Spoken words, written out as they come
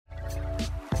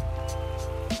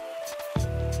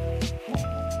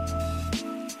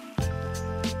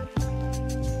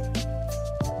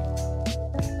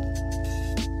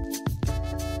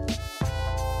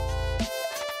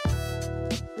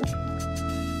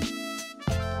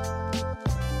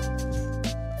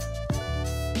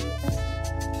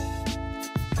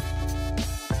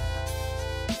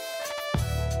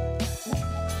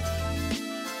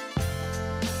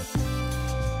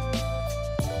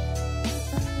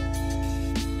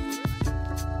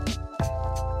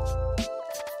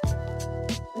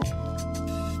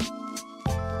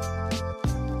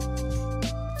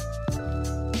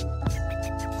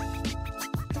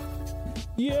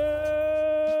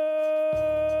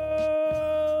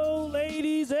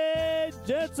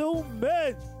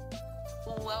gentlemen.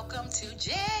 Welcome to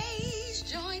Jay's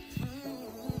Joint.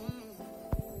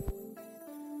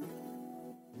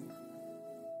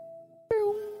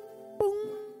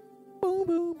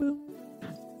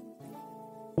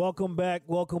 Welcome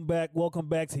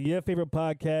back to your favorite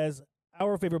podcast,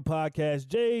 our favorite podcast,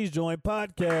 Jay's Joint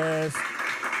Podcast.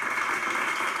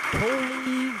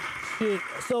 Holy shit.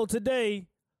 So today,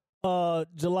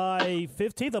 July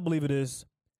 15th, I believe it is,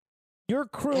 your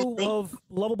crew of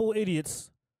lovable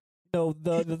idiots, you know,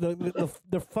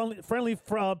 the friendly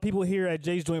people here at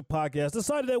Jay's Joint Podcast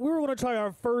decided that we were going to try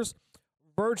our first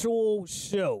virtual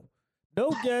show. No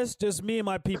guests, just me and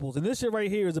my peoples. And this shit right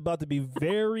here is about to be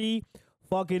very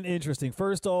fucking interesting.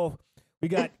 First off, we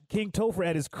got King Topher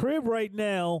at his crib right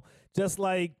now,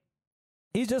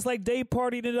 he's just like day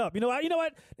partying it up. You know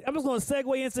what? I'm just going to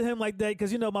segue into him like that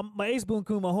because, you know, my ace boon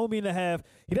coon, my homie and a half,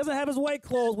 he doesn't have his white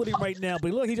claws with him right now.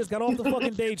 But look, he just got off the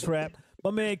fucking day trap.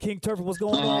 My man, King Topher, what's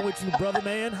going on with you, brother,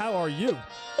 man? How are you?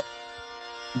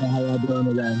 How y'all doing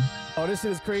today? Oh, this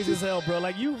shit is crazy as hell, bro.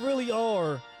 Like, you really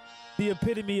are the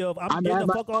epitome of I'm getting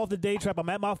the fuck off the day trap. I'm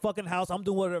at my fucking house. I'm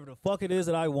doing whatever the fuck it is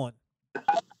that I want.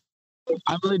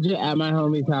 I'm legit at my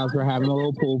homie's house. We're having a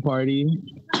little pool party.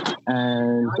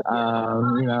 And,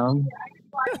 you know,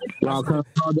 welcome.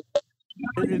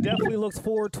 It definitely looks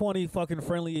 420 fucking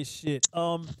friendly as shit.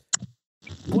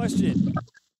 Question.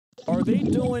 Are they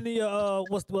doing the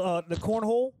the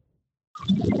cornhole?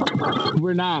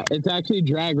 We're not. It's actually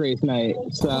drag race night.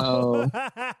 So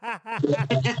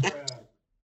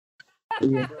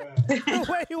yeah.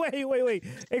 Wait.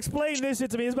 Explain this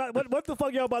shit to me. It's about what the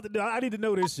fuck y'all about to do? I need to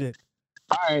know this shit.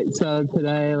 All right. So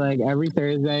today, like every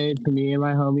Thursday, to me and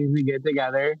my homies, we get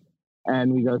together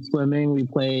and we go swimming. We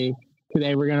play.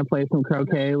 Today we're gonna play some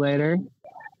croquet later,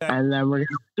 and then we're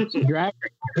gonna do drag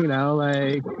race. You know,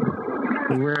 like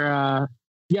we're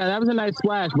yeah, that was a nice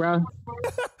splash, bro.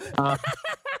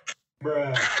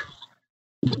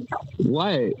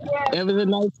 What? It was a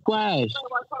nice splash.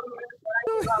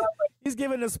 He's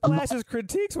giving the splashes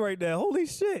critiques right now. Holy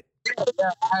shit!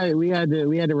 Yeah, we had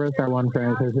to roast our one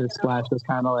friend because his splash was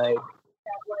kind of like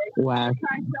whack.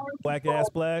 Whack ass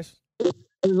splash.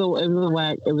 It was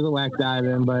a whack dive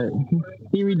in, but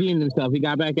he redeemed himself. He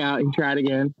got back out. He tried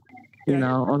again. You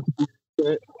know, on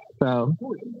shit. So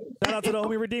shout out to the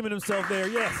homie redeeming himself there.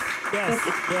 Yes.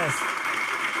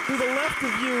 To the left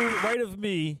of you, right of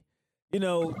me. You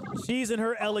know, she's in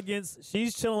her elegance.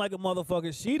 She's chilling like a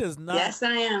motherfucker. She does not Yes,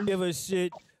 I am. give a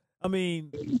shit. I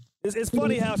mean, it's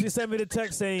funny how she sent me the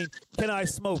text saying, "Can I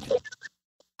smoke?"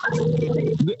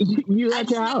 You at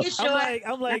your house?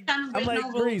 I'm like,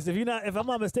 Breeze. If I'm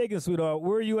not mistaken, sweetheart,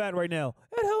 where are you at right now?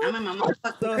 At home. I'm in my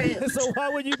motherfucking crib. So why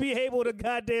would you be able to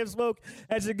goddamn smoke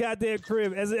at your goddamn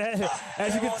crib? As you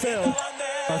can tell,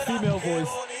 our female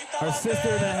voice, our sister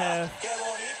and a half.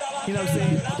 You know what I'm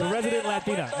saying? The resident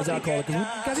Latina, as I call it.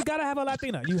 Because you gotta have a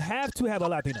Latina. You have to have a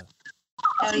Latina.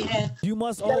 Hell yeah. You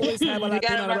must always have a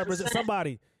Latina to represent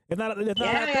somebody. If not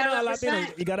Yeah, Latina,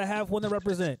 you gotta have one to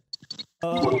represent. My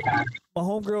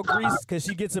homegirl Grease, because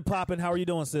she gets it popping. How are you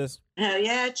doing, sis? Hell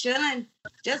yeah, chilling.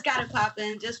 Just got it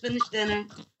popping. Just finished dinner.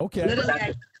 Okay.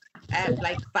 Literally at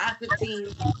like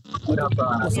 5:15.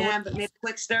 Yeah, but made a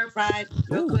quick stir fry,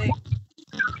 real quick.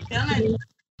 Chilling.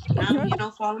 I'm, you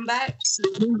know, falling back.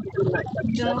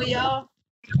 Chilling with y'all.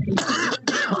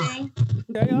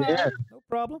 Yeah, no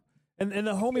problem. And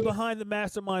the homie behind the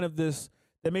mastermind of this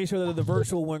that made sure that the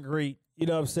virtual went great. You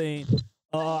know what I'm saying?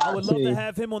 I would love to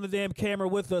have him on the damn camera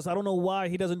with us. I don't know why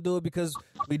he doesn't do it because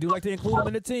we do like to include him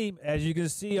in the team. As you can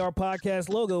see, our podcast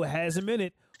logo has him in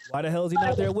it. Why the hell is he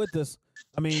not there with us?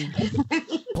 I mean,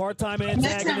 part-time antagonist.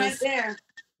 Next time right there.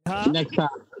 Huh?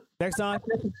 Next time?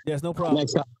 Yes, no problem.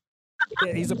 Next time.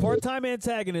 Yeah, he's a part-time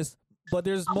antagonist, but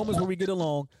there's moments where we get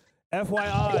along.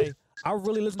 FYI, I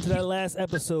really listened to that last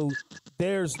episode.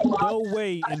 There's no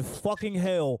way in fucking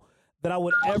hell that I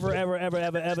would ever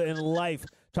in life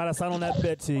try to sign on that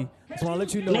bet, T. So I'll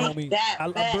let you know, homie.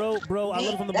 Bro, I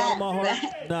love it from the bottom of my heart.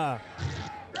 Nah.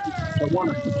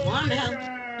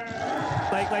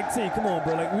 Like, T, come on,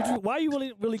 bro. Like, why you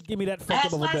really give me that fucked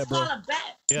up of a bet, bro? That's why it's called a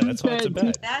bet. Yeah, that's why it's a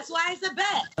bet. That's why it's a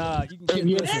bet. You can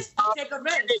get Risk, take a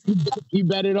risk. You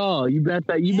bet it all. You bet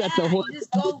that. You bet the whole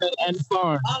and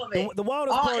farm. All of it. The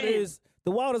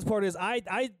wildest part is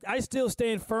I still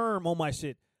stand firm on my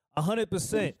shit,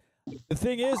 100%. The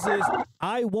thing is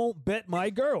I won't bet my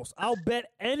girls. I'll bet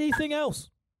anything else.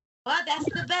 Well, that's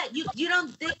the bet. You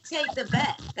don't dictate the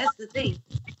bet. That's the thing.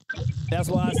 That's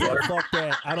why I said fuck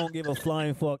that. I don't give a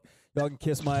flying fuck. Y'all can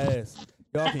kiss my ass.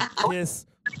 Y'all can kiss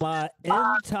my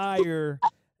entire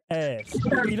ass.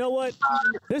 You know what?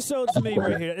 This show to me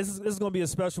right here, this is going to be a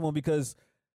special one because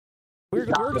We're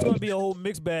just going to be a whole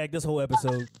mixed bag this whole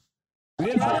episode. We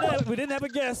didn't have a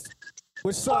guest,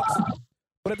 which sucks.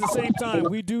 But at the same time,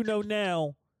 we do know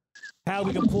now how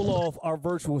we can pull off our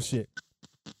virtual shit.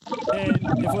 And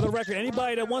for the record,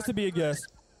 anybody that wants to be a guest,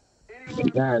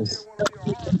 Yes.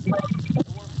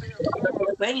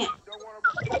 Bring it.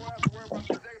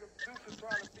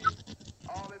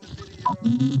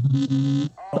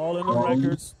 all in the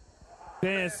records,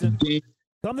 dancing.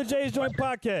 Come to Jay's Joint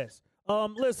Podcast.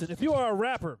 Listen, if you are a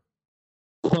rapper,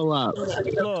 Pull up.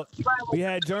 look, we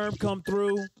had Germ come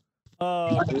through. We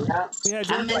had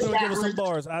Germ come through and give us some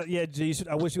bars. Yeah, G,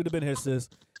 I wish you would have been here, sis.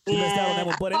 You missed out on that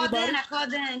one. But anybody, I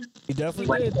called in. he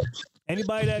definitely did.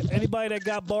 Anybody that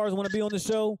got bars want to be on the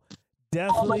show,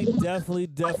 definitely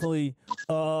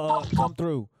come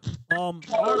through.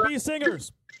 R&B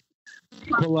singers,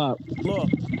 Pull up. look,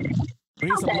 we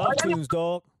need some love tunes,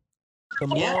 dog.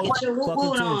 Some Yeah, love get your woo fucking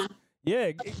woo tunes. on.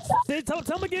 Yeah,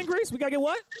 tell me again, Grease. We gotta get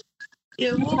what?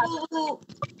 Yeah, woo woo woo.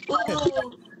 Woo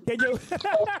woo. Can you?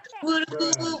 Woo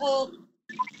woo woo woo.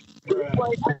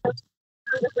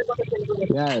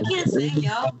 Yes. I can't sing,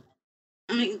 yo.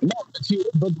 I mean, But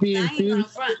the I ain't gonna enthusiasm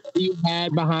front. you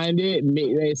had behind it,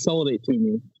 they sold it to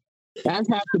me. That's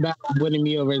half the battle of winning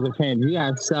me over as a fan. You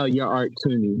gotta sell your art to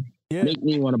me. Yeah, Make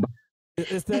me want to buy.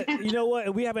 it's that. You know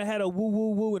what? We haven't had a woo woo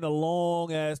woo in a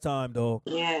long ass time, dog.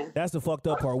 Yeah. That's the fucked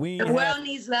up part. We The ain't world had,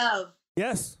 needs love.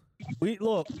 yes. We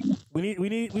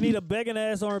need a begging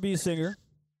ass R&B singer.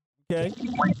 Okay,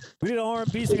 we need an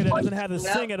R&B singer that doesn't have to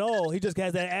Yep. sing at all. He just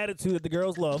has that attitude that the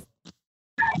girls love.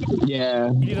 Yeah,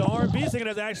 You need an R&B singer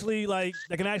that's actually that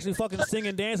can actually fucking sing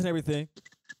and dance and everything.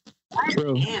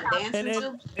 true. Damn, dancing And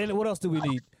too. and what else do we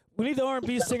need? We need the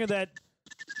R&B singer that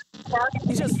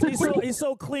he's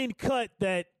so clean cut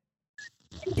that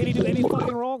can he do any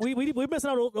fucking wrong? We're missing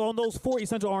out on those 4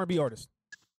 essential R&B artists.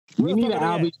 We Where the need fuck an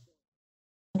are they Albie.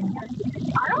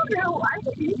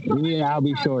 We need an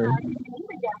Albie Shore. at?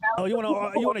 Oh, you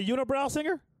want a unibrow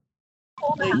singer?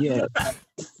 Yeah. Why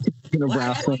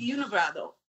Unibrow. have a unibrow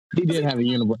though? He did have a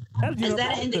unibrow. Is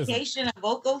that an indication of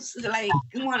vocals? Like,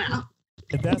 come on now.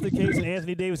 If that's the case, then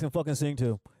Anthony Davis can fucking sing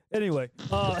too. Anyway,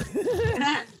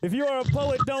 if you are a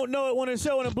poet, don't know it, want to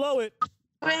show it and blow it.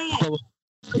 Bring it.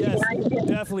 Yes,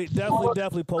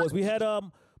 definitely poets. We had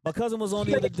my cousin was on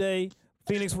the other day,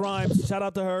 Phoenix Rhymes. Shout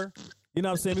out to her. You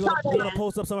know what I'm saying? We're gonna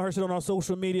post up some of her shit on our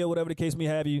social media, whatever the case may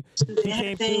have you. She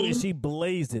came through and she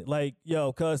blazed it. Like,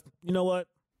 yo, cuz you know what?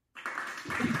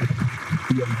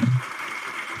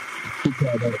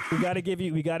 We gotta give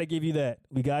you that.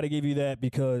 We gotta give you that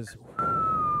because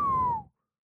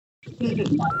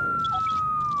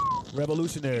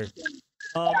revolutionary.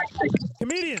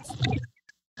 Comedians.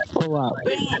 Pull up.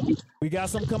 Bring it. We got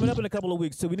some coming up in a couple of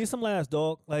weeks too. We need some laughs,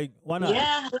 dog. Like, why not?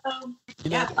 Yeah, hello.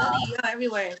 You Yeah, know- funny, yo,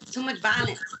 everywhere. Too much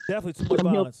violence. Definitely too much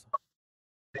violence.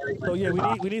 So yeah,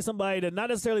 we need somebody to not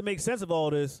necessarily make sense of all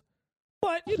this,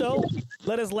 but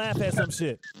let us laugh at some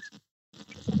shit.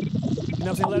 You know what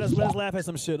I'm saying? Let us laugh at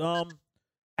some shit.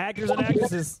 Actors and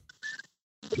actresses,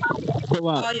 Pull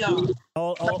up. Oh,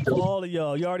 y'all. all of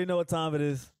y'all. You already know what time it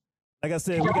is. Like I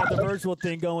said, we got the virtual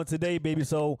thing going today, baby.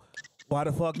 So why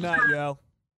the fuck not, yo?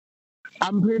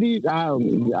 I'm pretty. I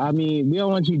mean, we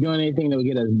don't want you doing anything that would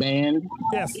get us banned.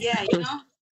 Yes. Yeah,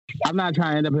 I'm not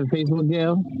trying to end up in Facebook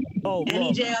jail. Oh, Any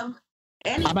well, jail.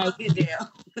 Any I might- fucking jail.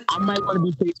 I might want to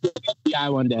be Facebook FBI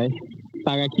one day.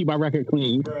 So I gotta keep my record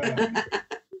clean. trying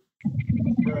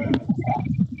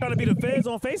to be the feds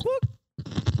on Facebook?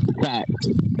 Fact.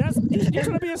 You're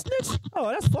trying to be a snitch? Oh,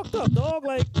 that's fucked up, dog.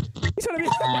 Like, you trying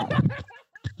to be.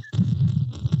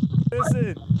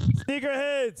 Listen,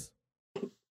 sneakerheads.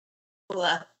 Pull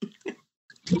up.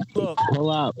 Look, Pull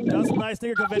up. got some nice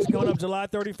sneaker convention coming up July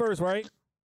 31st, right?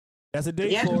 That's a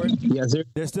date Yeah. for it. Yes, sir.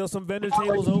 There's still some vendor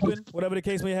tables open, whatever the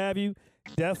case may have you.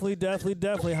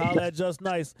 Definitely holler at Just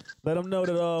Nice. Let them know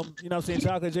that, you know what I'm saying,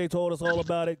 Chocolate J told us all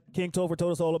about it. King Topher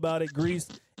told us all about it. Grease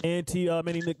and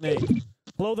many nicknames.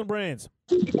 Clothing brands.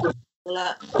 Pull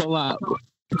up. Pull up.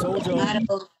 Told y'all.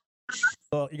 Model.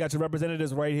 You got your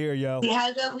representatives right here, yo. See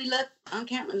how good we look on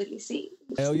camera? Let me see.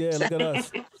 Hell yeah, look at us.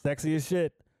 Sexy as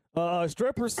shit.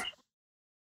 Strippers.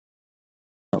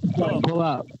 Pull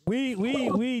up.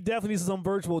 We definitely need some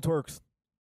virtual twerks.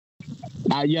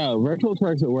 Yo, virtual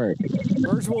twerks at work.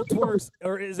 Virtual twerks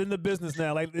is in the business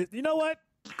now. Like, you know what?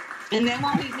 And then we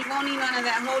won't need none of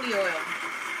that holy oil.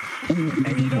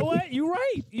 And you know what? You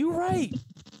right.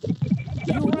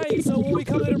 So when we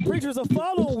come to the preachers the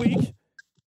following week,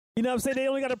 you know what I'm saying? They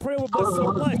only got to pray over but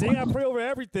so much. They got to pray over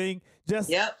everything. Just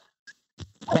Yep.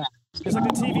 like the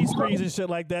TV screens and shit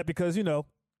like that because, and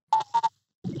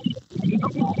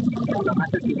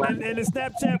the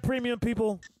Snapchat premium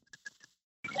people,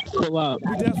 Pull up.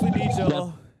 We definitely need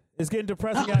y'all. It's getting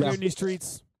depressing out here in these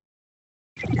streets.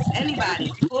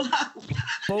 Anybody, pull up.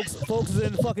 Folks is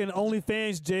in fucking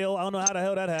OnlyFans jail. I don't know how the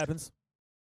hell that happens.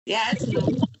 Yeah, it's new.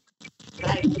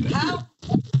 Like, how?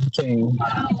 King.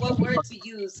 I don't know what word to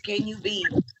use. Can you be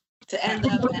to end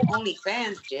up in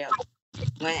OnlyFans jail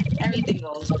when everything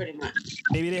goes pretty much?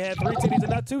 Maybe they had 3 titties and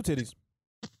not 2 titties.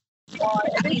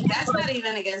 I mean, that's not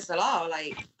even against the law.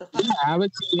 Like, the fuck? Yeah, I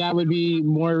would say that would be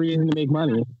more reason to make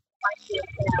money.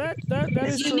 That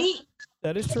is It's true. unique.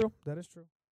 That is true. That is true.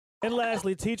 And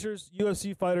lastly, teachers,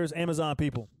 UFC fighters, Amazon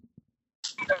people.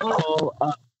 So,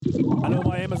 I know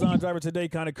my Amazon driver today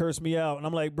kind of cursed me out, and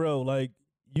I'm like, bro, like,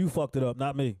 you fucked it up,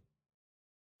 not me.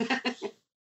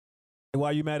 Why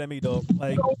are you mad at me, dog?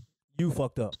 Like, you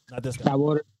fucked up, not this guy. stop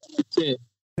ordering shit.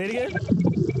 Say it again?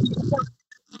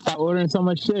 Stop ordering so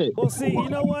much shit. Well, see, you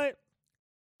know what?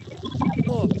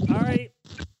 Look, all right.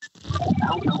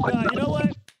 You know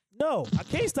what? No, I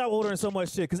can't stop ordering so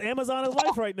much shit because Amazon is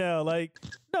life right now. Like,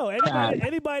 no,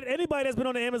 anybody that's been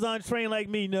on the Amazon train like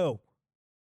me, no.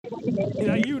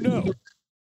 You know.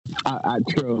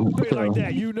 True. Straight like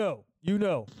that, you know. We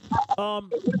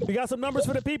got some numbers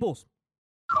for the peoples.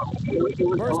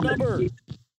 First number,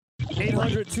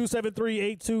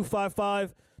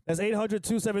 800-273-8255. That's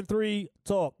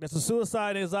 800-273-TALK. That's the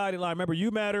suicide and anxiety line. Remember,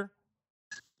 you matter.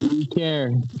 We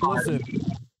care. Listen,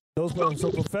 those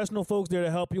so professional folks there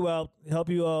to help you out, help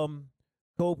you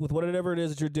cope with whatever it is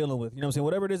that you're dealing with. You know what I'm saying?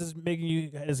 Whatever it is making you,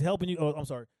 is helping you. Oh, I'm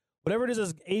sorry. Whatever it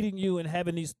is aiding you in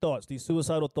having these thoughts, these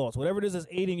suicidal thoughts. Whatever it is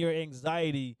aiding your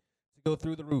anxiety to go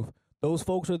through the roof. Those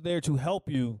folks are there to help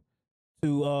you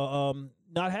to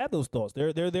not have those thoughts.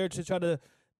 They're there to try to,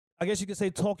 I guess you could say,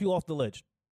 talk you off the ledge,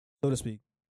 so to speak.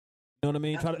 You know what I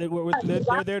mean?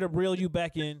 They're there to reel you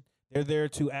back in. They're there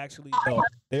to actually help.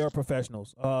 They are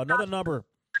professionals. Another number,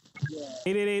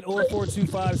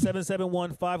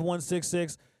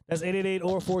 888-425-771-5166. That's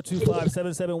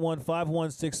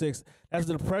 888-425-771-5166. That's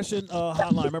the depression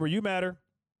hotline. Remember, you matter.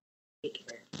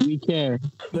 We care.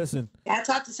 Listen. Gotta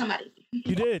talk to somebody.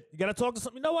 You did. You got to talk to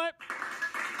somebody. You know what?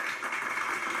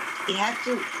 You have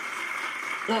to.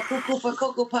 Go cuckoo for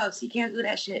Cocoa Puffs. You can't do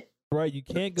that shit. Right. You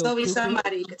can't go. So be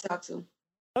somebody you could talk to.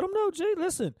 Let them know, Jay.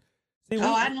 Listen. See,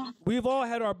 I know. We've all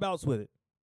had our bouts with it.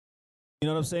 You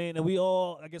know what I'm saying? And we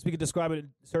all, I guess we could describe it in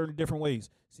certain different ways.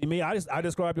 See, me, I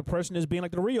describe depression as being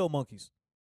like the Rio monkeys.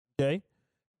 Okay?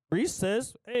 Reese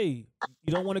says, hey,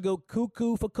 you don't want to go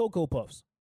cuckoo for Cocoa Puffs.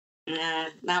 Nah,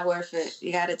 not worth it.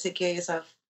 You got to take care of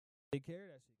yourself. Take care of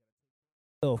that shit.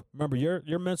 So remember,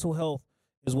 your mental health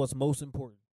is what's most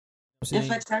important. You know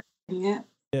what I'm saying? Yeah.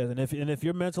 Yeah, and if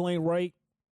your mental ain't right,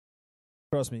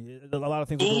 trust me, a lot of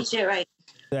things Ain't shit right.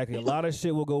 Exactly. A lot of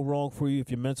shit will go wrong for you if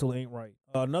your mental ain't right.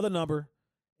 Another number,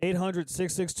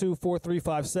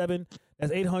 800-662-4357.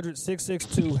 That's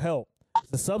 800-662-HELP.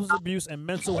 It's the substance abuse and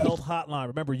mental health hotline.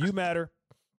 Remember, you matter.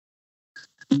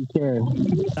 We care.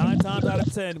 9 times out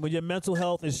of 10, when your mental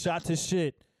health is shot to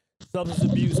shit, substance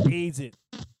abuse aids it.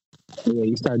 Yeah,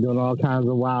 you start doing all kinds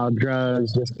of wild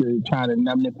drugs just to try to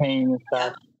numb the pain and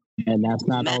stuff, and that's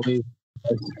not always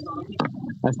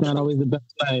the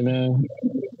best way, man.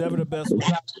 Never the best way.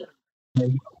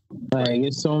 Like,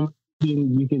 it's so much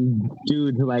you can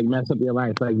do to like mess up your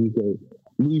life. Like, you could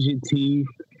lose your teeth,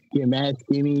 get mad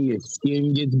skinny, your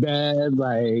skin gets bad,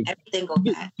 like everything goes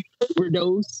bad.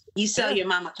 Overdose. You sell your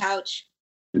mama couch.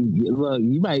 Look,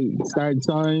 you might start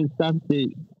selling stuff that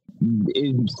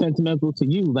is sentimental to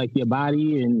you, like your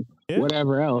body and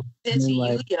whatever else. It's to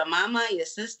like, you, your mama, your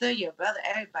sister, your brother,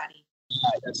 everybody.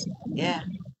 Yeah.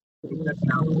 And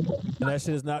that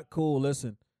shit is not cool.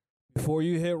 Listen, before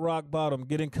you hit rock bottom,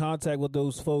 get in contact with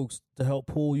those folks to help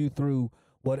pull you through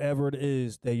whatever it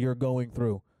is that you're going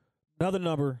through. Another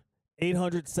number,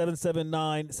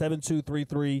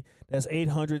 800-779-7233. That's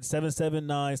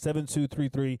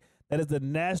 800-779-7233. That is the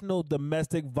National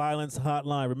Domestic Violence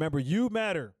Hotline. Remember, you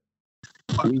matter.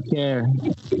 We care.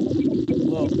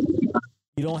 Look,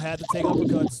 you don't have to take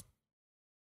uppercuts.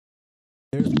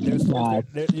 You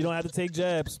don't have to take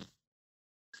jabs.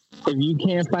 If you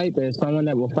can't fight, there's someone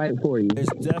that will fight for you. There's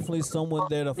definitely someone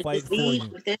there to fight for you.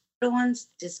 With the other ones,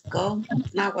 just go.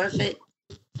 Not worth it.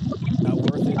 Not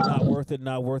worth it, not worth it,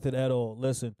 not worth it at all.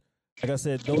 Listen, like I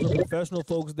said, those are professional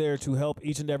folks there to help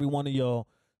each and every one of y'all.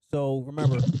 So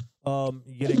remember,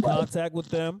 you get in contact with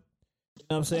them. You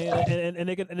know what I'm saying? And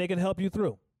they can help you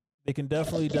through. They can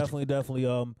definitely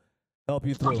help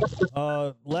you through.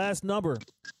 Last number,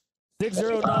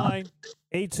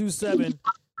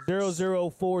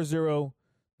 609-827-0040.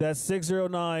 That's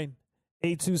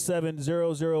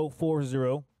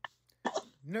 609-827-0040.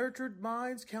 Nurtured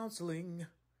Minds Counseling.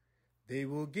 They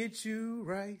will get you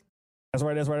right. That's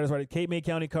right. Cape May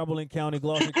County, Cumberland County,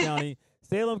 Gloucester County,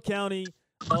 Salem County,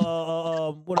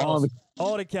 what else?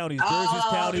 All the counties, Jersey's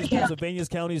counties, Pennsylvania's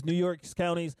counties, New York's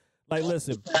counties. Like,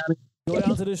 listen, go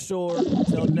down to the shore,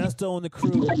 tell Nesto and the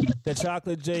crew that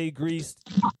Chocolate J, Grease,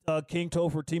 King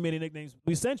Topher, T-Many nicknames,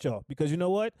 we sent y'all. Because you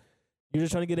know what? You're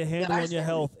just trying to get a handle on your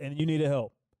health, and you needed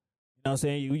help. You know what I'm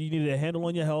saying? You needed a handle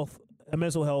on your health,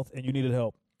 mental health, and you needed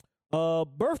help.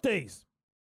 Birthdays.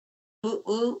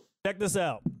 Check this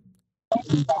out.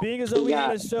 Being as though we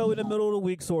had a show in the middle of the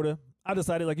week, sort of, I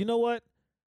decided, like, you know what?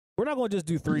 We're not going to just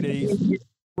do 3 days.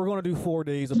 We're going to do 4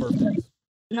 days of birthdays.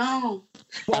 No.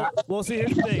 Well, see,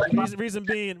 here's the thing.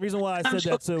 Reason why I said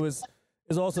that too is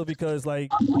also because,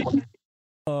 like, kind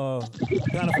of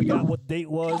forgot what date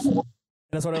was, and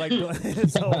that's what I like doing.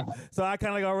 so I kind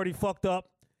of like already fucked up.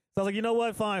 So I was like, you know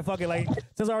what? Fine, fuck it. Like,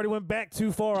 since I already went back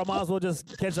too far, I might as well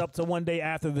just catch up to one day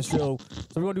after the show.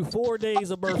 So we're gonna do 4 days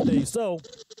of birthdays. So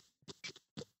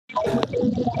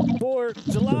for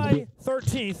July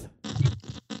 13th,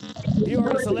 here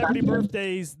are the celebrity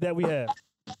birthdays that we have.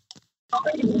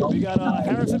 We got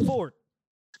Harrison Ford.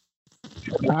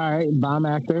 All right, bomb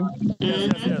actor.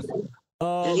 Yes.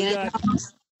 We got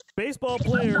baseball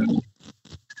player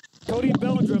Cody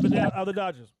Bellinger of the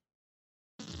Dodgers.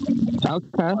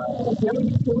 Okay.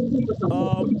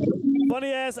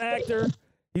 Funny ass actor.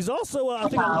 He's also, I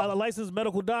think, a licensed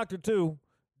medical doctor too.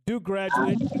 Duke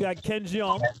graduate. You got Ken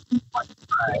Jeong.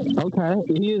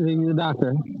 Okay, he's a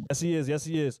doctor. Yes,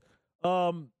 he is.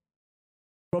 From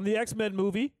the X-Men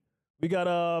movie, we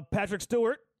got Patrick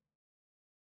Stewart.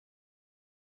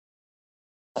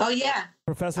 Oh yeah.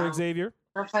 Professor Xavier.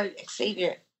 Professor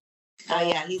Xavier. Oh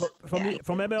yeah, he's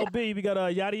from MLB. We got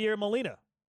Yadier Molina.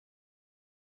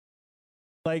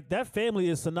 Like, that family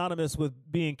is synonymous with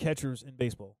being catchers in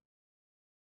baseball.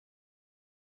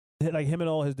 Like him and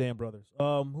all his damn brothers.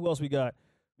 Who else we got?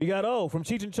 We got from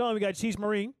Cheech and Chong. We got Cheech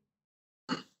Marine.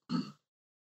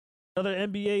 Another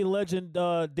NBA legend,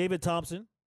 David Thompson.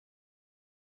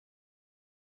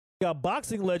 We got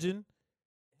boxing legend,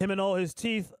 him and all his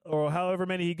teeth, or however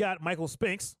many he got, Michael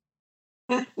Spinks.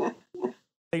 I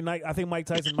think Mike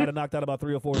Tyson might have knocked out about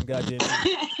 3 or 4 of them goddamn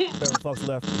teeth. Whatever fuck's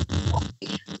left.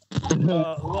 Who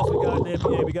else we got in the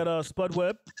NBA? We got Spud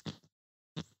Webb.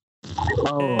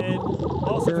 And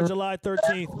also for July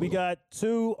 13th, we got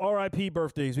 2 RIP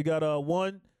birthdays. We got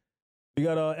MF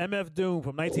Doom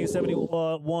from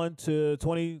 1971 to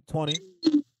 2020.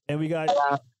 And we got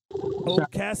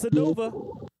Casanova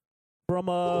from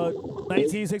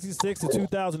 1966 to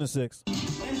 2006.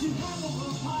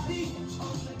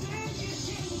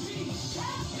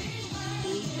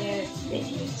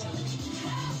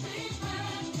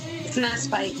 It's not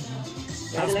Spike.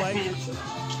 Not Spike?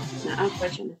 No,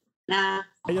 unfortunately. Nah.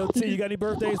 Hey, yo, T, you got any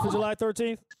birthdays for July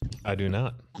 13th? I do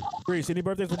not. Grease, any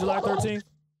birthdays for July 13th?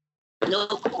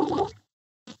 Nope.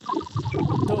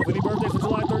 Dope, any birthdays for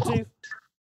July 13th?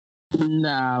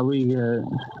 Nah, we good.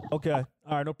 Okay.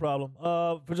 All right, no problem.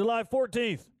 For July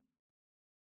 14th,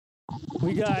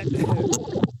 we got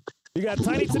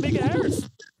Tiny Tamika Harris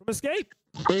from Escape.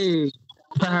 Hey,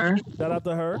 to her. Shout out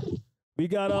to her. We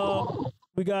got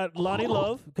Lonnie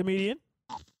Love, comedian.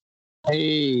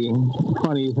 Hey,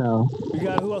 funny as hell. We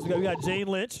got who else? We got Jane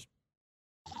Lynch.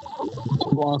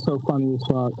 Also funny as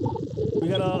fuck. We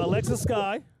got Alexa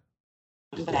Sky.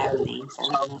 Bad names.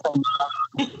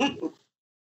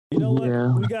 You know what?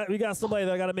 Yeah. We got somebody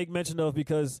that I got to make mention of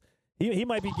because he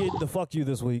might be getting the fuck you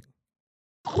this week.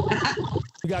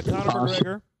 We got Conor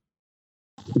McGregor.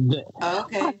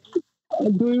 Okay.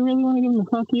 Do we really want to give him the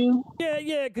fuck you?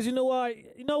 Yeah, because you know why?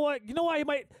 You know why he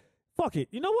might fuck it.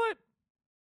 You know what?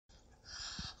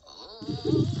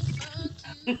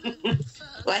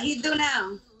 What he do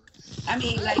now? I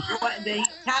mean, like, what the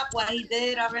top what he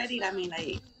did already? I mean,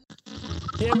 like.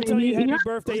 Yeah, we tell you happy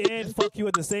birthday and fuck you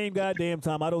at the same goddamn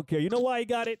time. I don't care. You know why he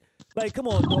got it? Like, come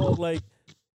on, dog. Like,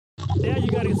 now you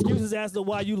got excuses as to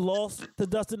why you lost to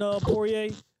Dustin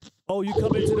Poirier. Oh, you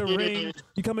come into the ring,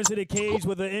 you come into the cage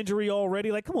with an injury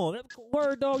already. Like, come on,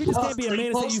 word, dog. You just can't be a man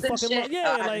and say you fucking lost.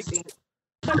 Yeah, like,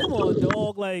 come on,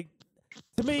 dog. Like,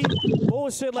 to me,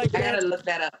 bullshit like that. I gotta look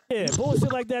that up. Yeah,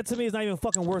 bullshit like that to me is not even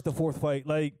fucking worth the 4th fight.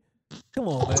 Like, come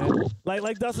on, man.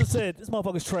 Like Dustin said, this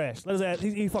motherfucker's trash. Let us add,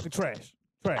 he fucking trash.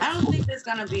 I don't think there's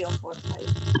gonna be a 4th fight.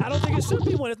 I don't think it should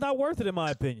be one. It's not worth it in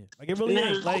my opinion. Like, it really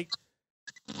ain't. Like,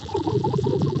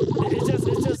 it just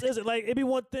isn't. Like, it'd be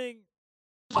one thing.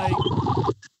 Like,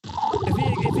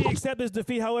 if he accepted his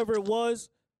defeat, however it was,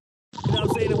 you know what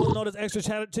I'm saying, it wasn't all this extra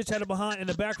chit chatter behind in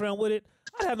the background with it,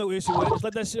 I'd have no issue with it. Just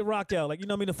let that shit rock out. Like, you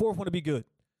know what I mean? The 4th one would be good.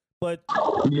 But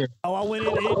Yeah. I went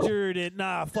in injured and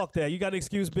nah, fuck that. You got an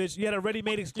excuse, bitch. You had a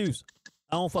ready-made excuse.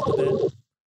 I don't fuck with that.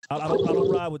 I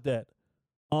don't ride with that.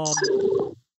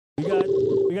 We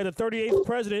got the 38th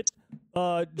president,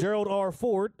 Gerald R.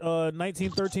 Ford,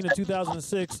 1913 to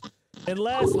 2006, and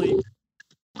lastly,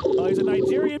 he's a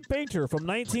Nigerian painter from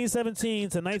 1917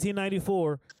 to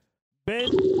 1994, Ben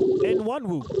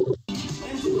Nwanwu.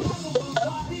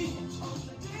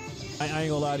 I ain't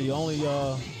gonna lie to you. I only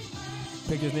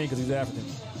picked his name because he's African.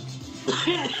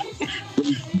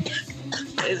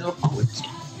 What is wrong with you?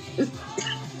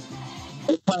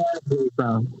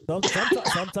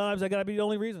 Sometimes that gotta be the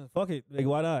only reason. Fuck it. Like,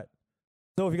 why not?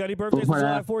 So if you got any birthdays for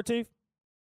July 14th?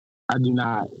 I do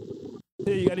not.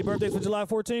 Yeah, you got any birthdays for July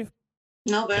 14th?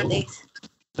 No birthdays.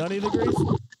 None of you agrees?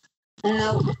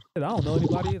 No. I don't know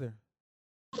anybody either.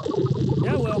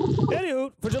 Yeah, well,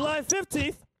 anywho, for July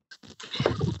 15th,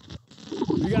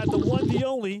 we got the one, the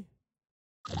only,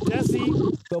 Jesse,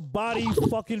 the body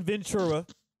fucking Ventura.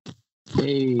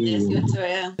 Hey. Yes,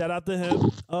 Victoria. Shout out to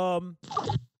him.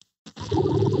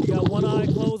 You got one eye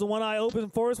closed and one eye open,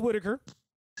 Forrest Whitaker.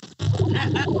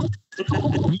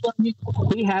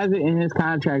 He has it in his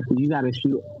contract, so you got to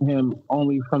shoot him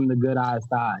only from the good eye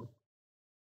side.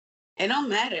 It don't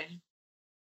matter.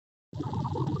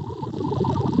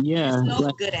 Yeah. There's no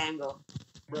like, good angle.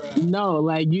 no,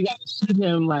 like you got to shoot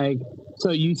him like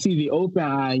so you see the open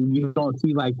eye, and you don't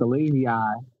see like the lazy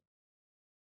eye.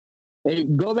 Hey,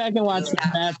 go back and watch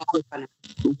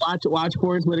watch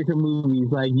Forrest Whitaker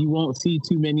movies. Like you won't see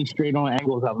too many straight on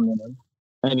angles of him in them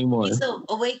anymore. He's so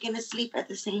awake and asleep at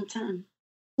the same time.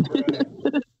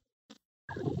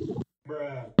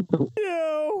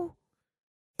 Yo.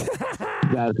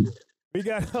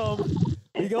 We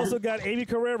also got Amy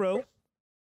Carrero.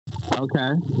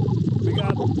 Okay. We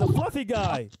got the fluffy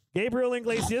guy, Gabriel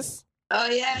Iglesias. Oh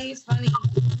yeah, he's funny.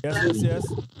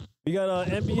 Yes. We got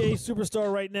an NBA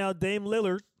superstar right now, Dame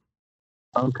Lillard.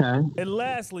 Okay. And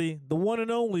lastly, the one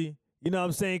and only, you know what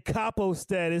I'm saying, capo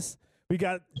status. We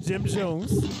got Jim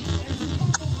Jones.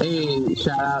 Hey,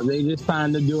 shout out. They just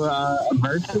signed to do a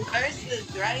versus.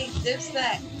 Versus, right?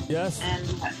 Dipset. Yes. And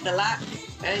the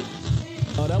Locks, right?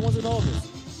 Oh, that one's in August.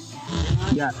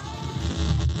 Yeah.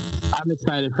 I'm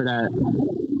excited for that.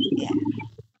 Yeah.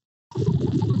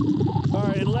 All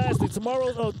right, and lastly,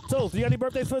 tomorrow. Oh, so do you got any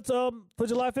birthdays for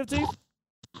July 15th?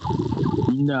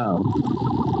 No.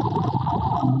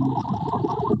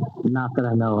 Not that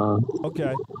I know of.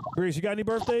 Okay. Grease, you got any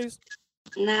birthdays?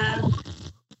 Nah.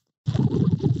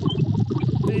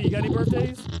 D, you got any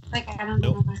birthdays? Like I don't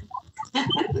know.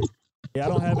 Yeah, I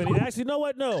don't have any. Actually, you know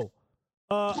what? No.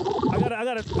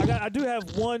 I do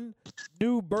have one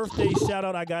new birthday shout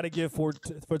out I gotta give for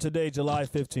today, July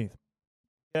 15th.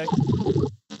 Okay.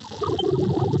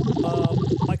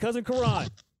 My cousin Karan.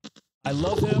 I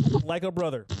love him like a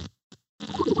brother.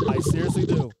 I seriously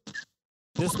do.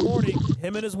 This morning,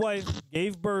 him and his wife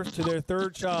gave birth to their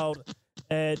third child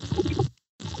at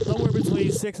somewhere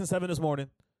between 6 and 7 this morning.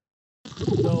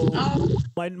 So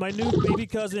my new baby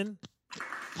cousin,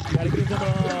 gotta give them a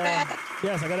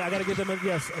yes. I gotta give them a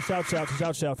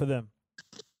shout for them.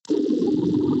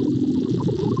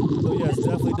 So yes,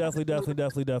 definitely.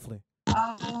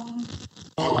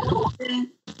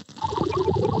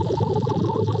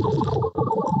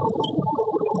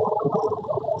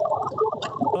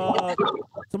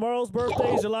 Tomorrow's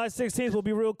birthday, July 16th, will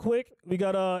be real quick. We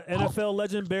got NFL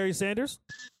legend Barry Sanders.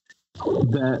 We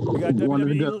got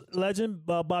WWE legend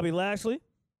Bobby Lashley.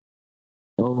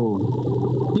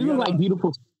 Oh, he looks like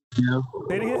beautiful. You know?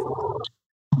 Say it again.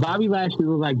 Bobby Lashley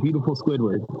looks like beautiful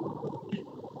Squidward.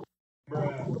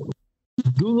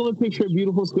 Google a picture of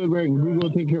beautiful Squidward and Google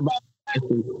a picture of Bobby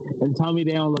Lashley and tell me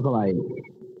they don't look alike.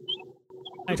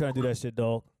 I ain't trying to do that shit,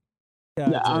 dog.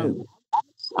 Yeah,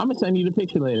 I'm gonna send you the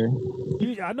picture later.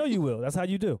 I know you will. That's how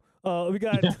you do. We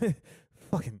got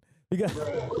we got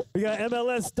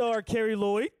MLS star Kerry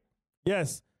Lloyd.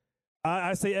 Yes,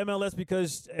 I say MLS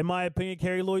because, in my opinion,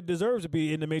 Kerry Lloyd deserves to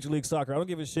be in the Major League Soccer. I don't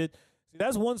give a shit. See,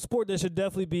 that's one sport that should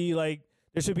definitely be like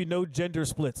there should be no gender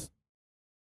splits.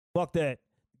 Fuck that.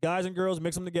 Guys and girls,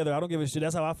 mix them together. I don't give a shit.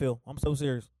 That's how I feel. I'm so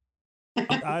serious.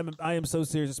 I am so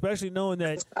serious, especially knowing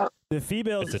that the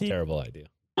females. It's a terrible idea.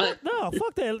 No,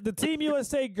 fuck that. The Team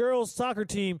USA girls soccer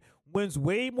team wins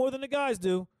way more than the guys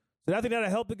do. So I think that'll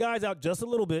help the guys out just a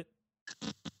little bit.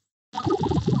 I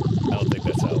don't think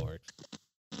that's how it works.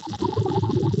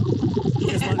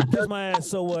 Kiss my ass,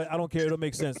 so what? I don't care. It'll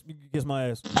make sense. You can kiss my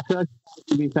ass. I feel like it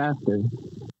should be faster.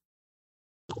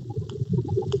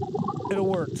 It'll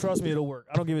work. Trust me, it'll work.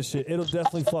 I don't give a shit. It'll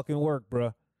definitely fucking work,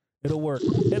 bruh. It'll work.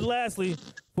 And lastly,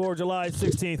 for July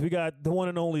 16th, we got the one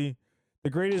and only The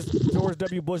greatest George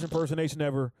W. Bush impersonation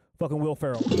ever. Fucking Will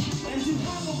Ferrell.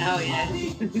 Oh yeah.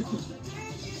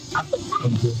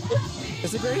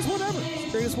 It's the greatest one ever. It's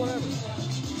the greatest one ever.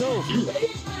 So,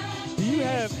 do you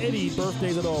have any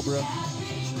birthdays at all, bro?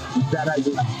 That I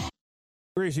do.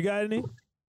 Grace, you got any?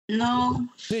 No.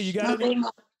 See, you got any?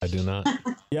 I do not.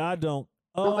 Yeah, I don't.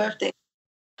 No birthday.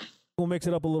 We'll mix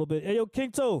it up a little bit. Hey, yo,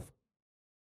 King Toph.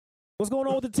 What's going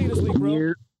on with the team this week, bro?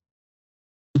 Here.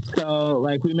 So,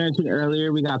 like we mentioned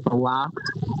earlier, we got the Locks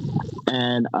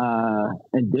and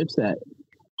Dipset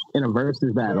in a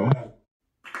versus battle.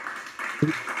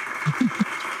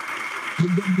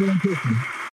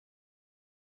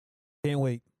 Can't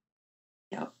wait.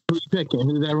 Who's picking?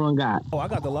 Who's everyone got? Oh, I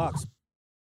got the Locks.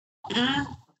 Yeah.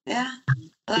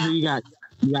 Who you got?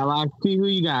 You got Locks? Who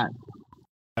you got?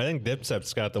 I think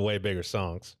Dipset's got the way bigger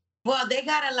songs. Well, they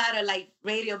got a lot of like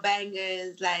radio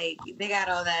bangers, like they got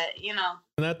all that, Isn't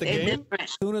that the they're game? different.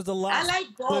 Soon as the Locks, I like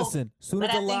both. listen. Soon as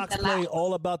but the I think Locks the play Locks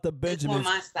 "All About the is more Benjamins,"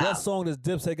 my style. that song that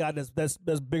Dipset got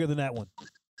that's bigger than that one.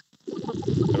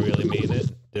 I really mean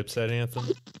it. Dipset anthem.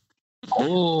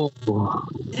 Oh,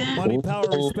 Money, power,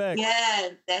 respect. Yeah,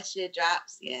 that shit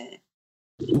drops. Yeah.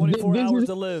 24 This hours is-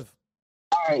 to live.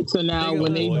 all right. So now Nigga,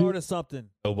 when they let's do, start or something.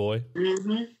 Oh boy.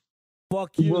 Mm-hmm.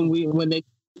 Fuck you. when they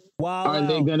Wow. are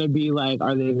they gonna be like?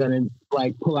 Are they gonna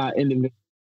like pull out individual?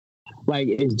 Like,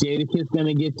 is Jadakiss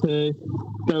gonna get to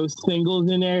throw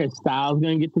singles in there? Is Styles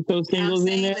gonna get to throw singles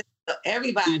in there?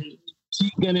 Everybody.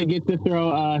 She's gonna get to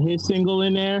throw his single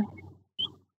in there.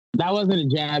 That wasn't a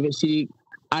jab at Sheik.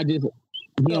 He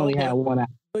No, only but- had one.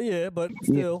 But yeah, but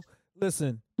still,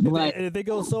 listen. Like- If they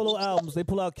go solo albums, they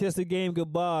pull out "Kiss the Game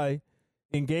Goodbye"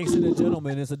 and "Gangsta the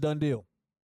Gentleman." It's a done deal.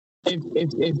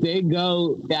 If they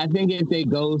go, I think if they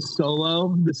go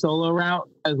solo, the solo route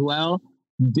as well,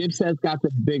 Dipset's got the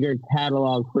bigger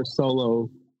catalog for solo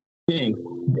things.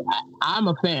 I'm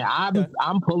a fan.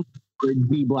 I'm pulling for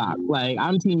D Block. Like,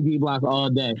 I'm team D Block all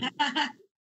day.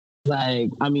 Like,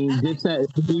 I mean, Dipset is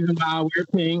the reason why we're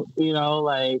pink.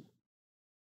 Like,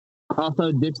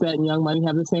 also Dipset and Young Money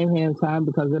have the same hand time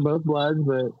because they're both Bloods.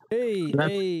 But Hey,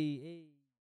 That's- hey.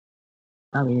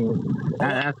 I mean,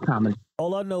 that's common.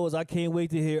 All I know is I can't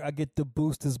wait to hear I get the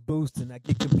boosters boosting. I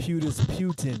get computers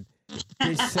puting.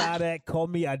 Get shot at, call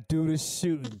me, I do the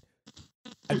shooting.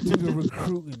 I do the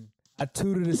recruiting. I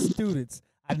tutor the students.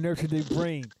 I nurture their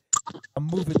brain. I'm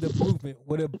moving the movement.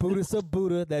 With a Buddha's a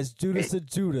Buddha, that's Judas a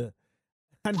Judah.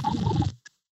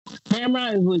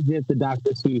 Cameron is legit the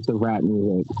Dr. Seuss of rap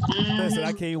music. Listen,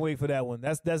 I can't wait for that one.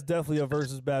 That's definitely a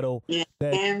versus battle Yeah,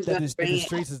 that, Cam's that gonna the, bring the it.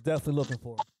 streets is definitely looking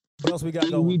for. What else we got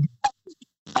going? We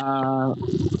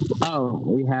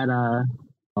had a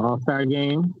All-Star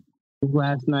game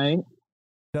last night.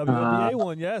 WNBA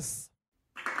one, yes.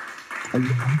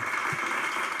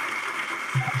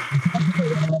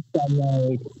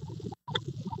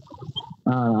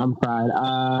 I'm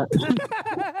fried.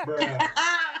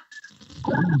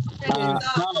 Can't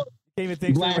even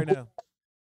think straight right now.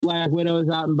 Black Widow is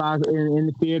out in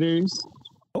the theaters.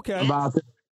 Okay. About to,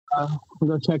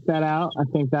 go check that out. I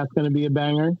think that's going to be a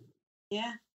banger.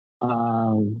 Yeah.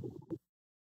 Well,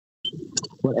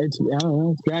 I don't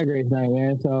know. It's Drag Race night,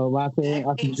 man. So lots of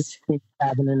things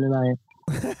happening tonight.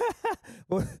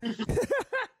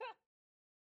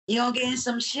 You gonna get in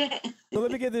some shit? So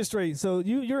let me get this straight. So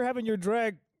you're having your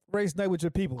drag race night with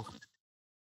your people,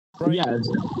 right? Yes.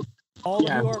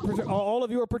 All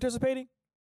of you are participating.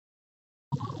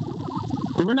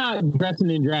 We're not dressing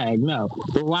in drag. No,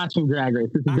 we're watching Drag Race.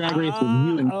 It's a Drag Race with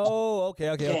you and Oh,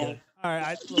 okay. Yeah. All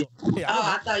right. Oh,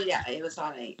 I thought it was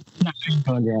on a. not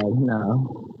doing drag.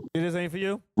 No, It is ain't for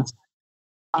you.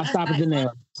 I'll stop at the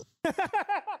nail.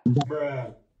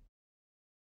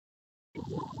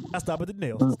 I stop at the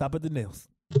nails. Stop at the nails.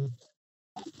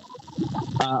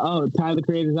 Tyler the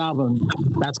Creator's album.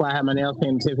 That's why I have my nails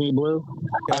painted Tiffany blue.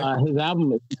 His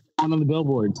album is on the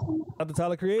billboards. Not the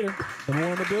Tyler Creator. The one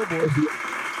on the billboard.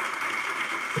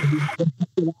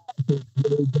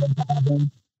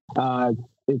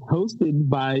 It's hosted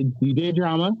by DJ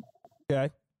Drama.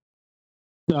 Okay.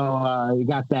 So you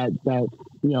got that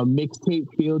mixtape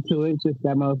feel to it. Just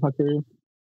that motherfucker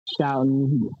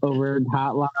shouting over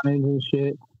hotlines and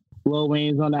shit. Lil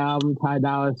Wayne's on the album. Ty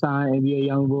Dolla $ign, NBA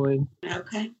YoungBoy.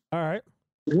 Okay. All right.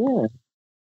 Yeah.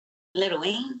 Lil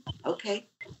Wayne. Okay.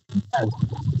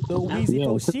 So Weezy Yeah.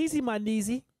 Fo Sheezy, my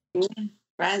kneesy.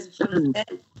 Rising from the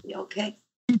dead. You okay?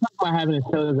 About having his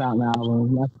toes out in the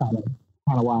album. That's kind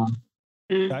of wild.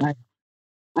 Mm. Okay.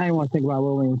 I didn't want to think about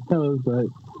Lil Wayne's toes, but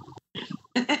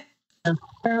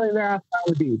apparently they're outside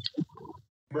the beach.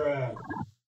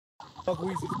 Fuck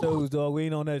Weezy's toes, dog. We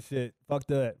ain't on that shit. Fuck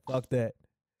that. Fuck that.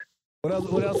 What else?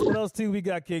 What else? What else? Too we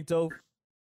got, King Tove.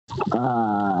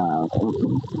 I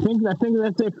think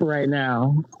that's it for right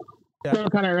now. Yeah. Still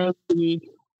kind of early in the week,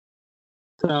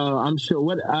 so I'm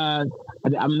sure.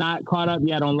 I'm not caught up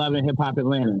yet on Love and Hip Hop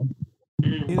Atlanta.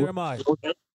 Neither am I.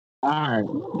 All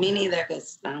right. Me neither,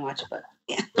 because I don't watch it, but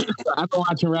yeah. I've been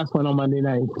watching wrestling on Monday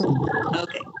nights.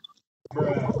 Okay.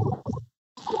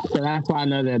 So that's why I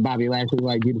know that Bobby Lashley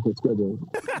like beautiful scribbles.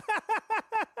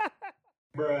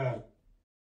 Bruh.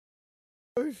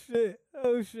 Oh shit!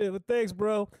 Oh shit! Well, thanks,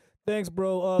 bro. Thanks,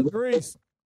 bro. Grease.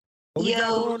 What we got Yo.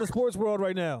 going on in the sports world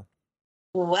right now?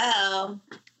 Well,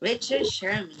 Richard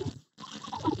Sherman.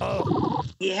 Oh,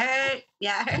 You heard?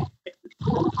 Yeah, I heard.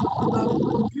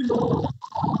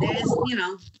 There's,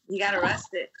 he got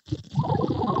arrested.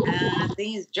 I think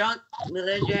he's drunk,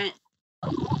 belligerent.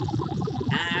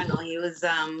 I don't know. He was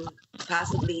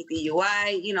possibly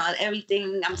DUI.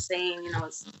 Everything I'm saying,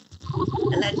 is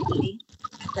allegedly.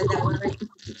 I said that word right.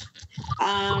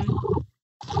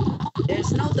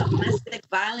 There's no domestic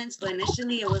violence, but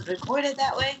initially it was reported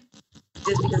that way.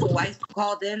 Just because the wife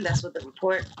called in, that's what the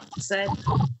report said.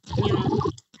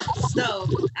 So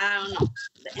I don't know.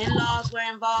 The in-laws were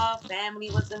involved, family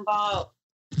was involved.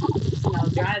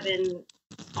 Driving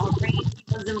all crazy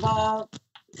was involved.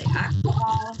 The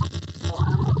alcohol. So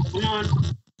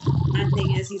my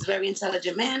thing is, he's a very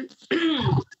intelligent man.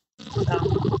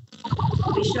 So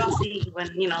we shall see when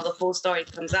the full story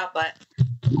comes out. But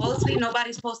mostly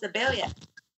nobody's posted bail yet.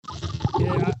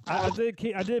 yeah. I did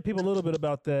peep a little bit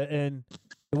about that, and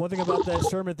the one thing about that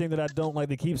Sherman thing that I don't like,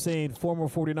 they keep saying former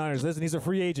 49ers. Listen, he's a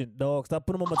free agent, dog. Stop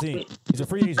putting him on my team. He's a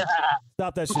free agent.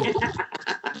 Stop that shit.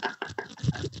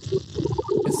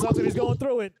 It sucks that he's going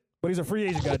through it, but he's a free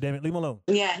agent. Goddammit, leave him alone.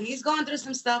 Yeah, he's going through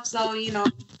some stuff. So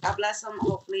God bless him.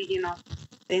 Hopefully,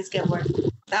 things get worked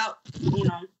out.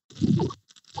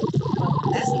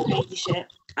 That's some crazy shit.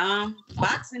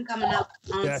 Boxing coming up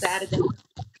on Saturday.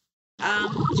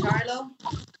 Charlo.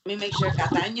 Let me make sure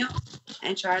Cataño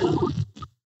and Charlo.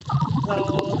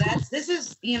 So this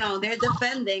is, they're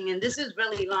defending, and this is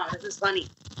really long. This is funny.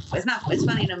 It's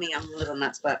funny to me. I'm a little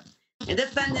nuts, but they're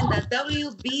defending the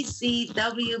WBC,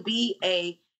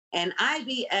 WBA, and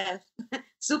IBF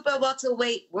super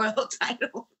welterweight world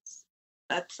titles.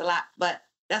 That's a lot, but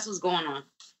that's what's going on.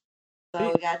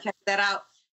 So we gotta check that out.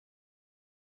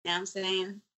 You know what I'm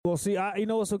saying? Well, see, you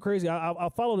know what's so crazy? I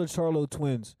follow the Charlo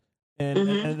twins,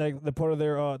 and like the part of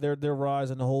their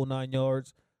rise and the whole 9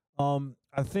 yards.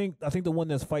 I think the one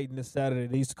that's fighting this Saturday,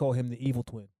 they used to call him the Evil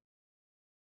Twin.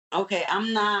 Okay,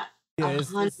 I'm not Yeah,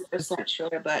 100%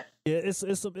 sure, but yeah, it's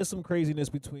some craziness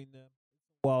between them,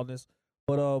 wildness.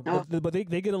 But they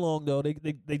get along though. They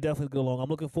definitely get along. I'm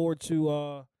looking forward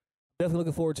to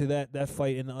that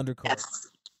fight in the undercard. yes.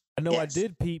 I know Yes. I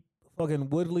did peep fucking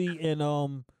Woodley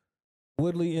and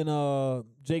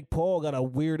Jake Paul got a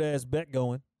weird ass bet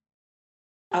going.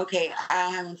 Okay, I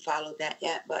haven't followed that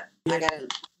yet, but I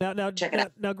gotta check it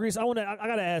out. Now, Grease, I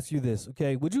gotta ask you this,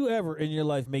 okay? Would you ever in your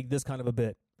life make this kind of a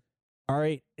bet? All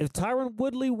right, if Tyron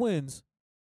Woodley wins,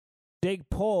 Jake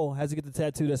Paul has to get the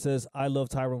tattoo that says "I love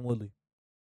Tyron Woodley."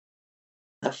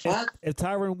 The fuck? If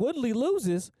Tyron Woodley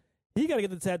loses, he got to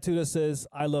get the tattoo that says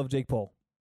 "I love Jake Paul."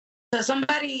 So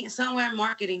somebody somewhere in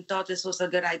marketing thought this was a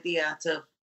good idea to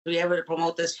be able to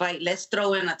promote this fight. Let's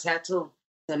throw in a tattoo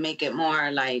to make it more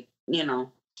like,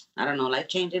 I don't know,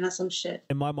 life-changing or some shit.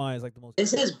 In my mind, it's like the most.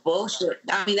 This is bullshit.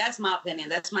 I mean, that's my opinion.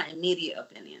 That's my immediate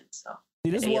opinion. So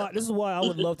See, this is why I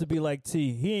would love to be like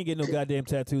T. He ain't getting no goddamn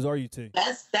tattoos, are you, T?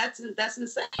 that's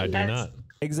insane. I do not.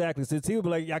 Exactly. So T would be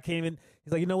like, I can't even.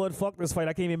 He's like, you know what? Fuck this fight.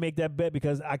 I can't even make that bet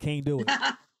because I can't do it.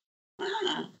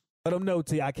 Let him know,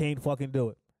 T. I can't fucking do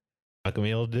it. Not gonna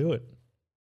be able to do it.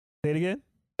 Say it again.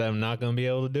 I'm not gonna be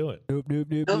able to do it.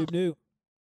 Nope.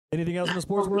 Anything else in the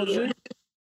sports world, G?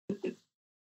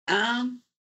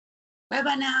 Right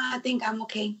about now, I think I'm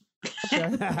okay.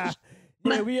 Yeah,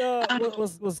 we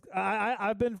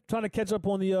I've been trying to catch up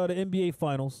on the NBA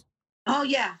finals. Oh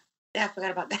yeah, I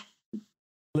forgot about that.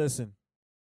 Listen,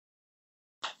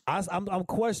 I'm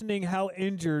questioning how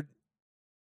injured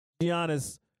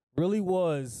Giannis really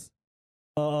was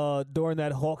during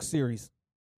that Hawks series,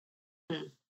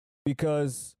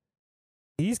 because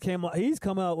he's come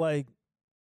out like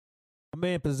a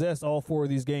man possessed all 4 of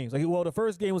these games. Like, well, the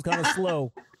first game was kind of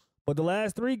slow, but the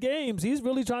last 3 games he's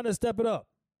really trying to step it up.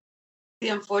 See,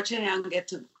 unfortunately, I don't get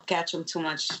to catch them too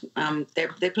much.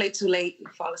 They play too late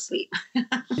and fall asleep.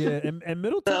 Yeah, and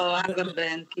Middleton. So I haven't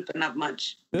been keeping up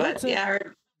much. Middleton, but yeah, I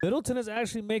heard. Middleton is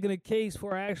actually making a case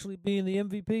for actually being the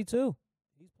MVP too.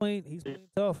 He's playing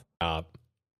tough.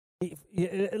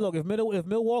 Look, if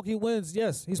Milwaukee wins,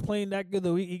 yes, he's playing that good.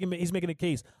 Though he's making a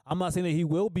case. I'm not saying that he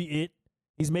will be it.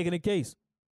 He's making a case.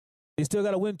 He still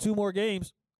got to win 2 more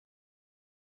games.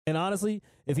 And honestly,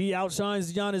 if he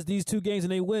outshines Giannis these 2 games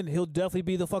and they win, he'll definitely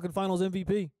be the fucking Finals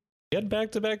MVP. He had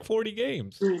back-to-back 40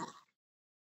 games.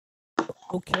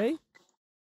 Okay.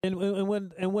 And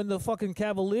when the fucking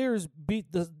Cavaliers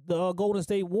beat the Golden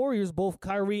State Warriors, both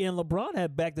Kyrie and LeBron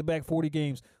had back-to-back 40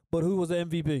 games. But who was the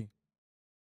MVP?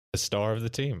 The star of the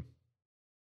team.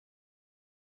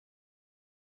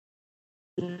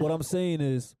 What I'm saying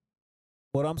is,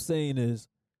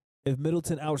 if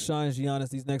Middleton outshines Giannis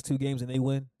these next 2 games and they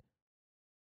win,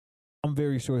 I'm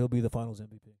very sure he'll be the Finals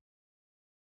MVP.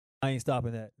 I ain't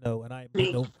stopping that. No, and I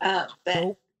ain't. Nope.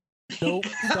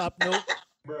 Stop. Nope.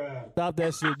 Stop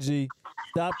that shit, G.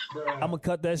 Stop. I'm gonna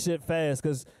cut that shit fast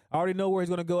because I already know where he's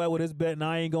gonna go at with his bet, and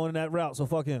I ain't going in that route. So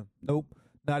fuck him. Nope.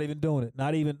 Not even doing it.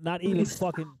 Not even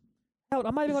fucking. Hell,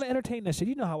 I'm not even gonna entertain that shit.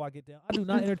 You know how I get down. I do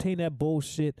not entertain that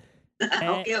bullshit.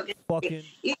 Okay. Fucking.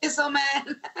 You get so mad.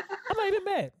 I'm not even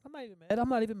mad.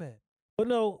 But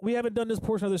no, we haven't done this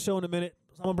portion of the show in a minute,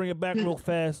 so I'm gonna bring it back real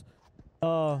fast.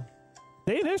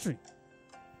 Day in history.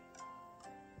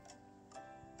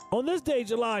 On this day,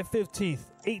 July 15th,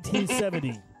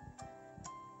 1870,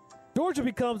 Georgia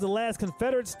becomes the last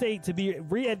Confederate state to be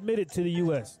readmitted to the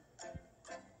U.S.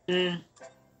 That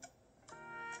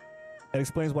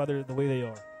explains why they're the way they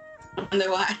are. I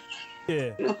wonder why.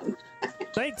 Yeah.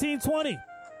 1920,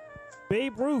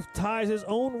 Babe Ruth ties his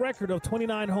own record of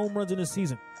 29 home runs in a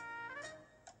season.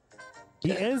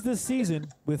 He ends the season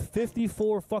with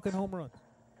 54 fucking home runs.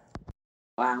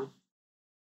 Wow.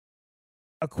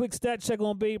 A quick stat check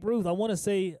on Babe Ruth. I want to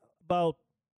say about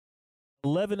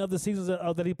 11 of the seasons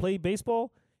that he played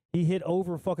baseball, he hit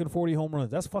over fucking 40 home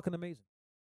runs. That's fucking amazing.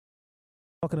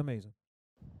 Fucking amazing.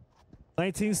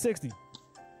 1960.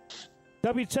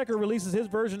 W. Checker releases his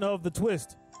version of The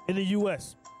Twist in the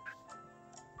U.S.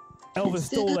 Elvis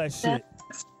stole that shit.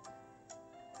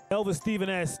 Elvis Steven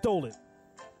ass stole it.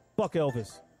 Fuck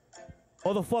Elvis.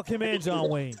 Motherfuck him and John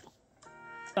Wayne.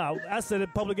 Nah, I said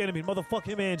it, Public Enemy. Motherfuck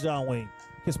him and John Wayne.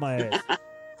 Kiss my ass.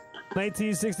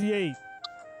 1968.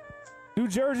 New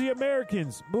Jersey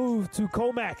Americans moved to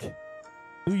Comac,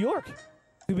 New York,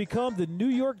 to become the New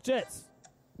York Jets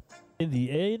in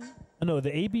the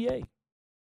ABA.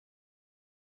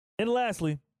 And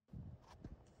lastly,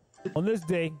 on this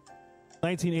day,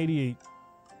 1988,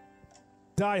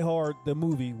 Die Hard, the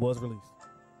movie, was released.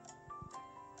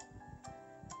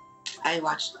 I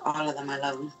watched all of them. I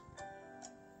love them.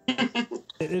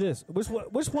 It is.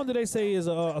 Which one do they say is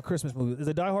a Christmas movie? Is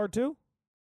it Die Hard 2?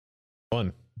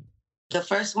 One. The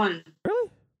first one.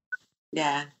 Really?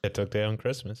 Yeah. It took down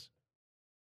Christmas.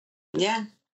 Yeah.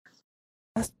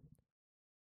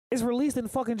 It's released in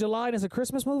fucking July and it's a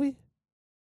Christmas movie?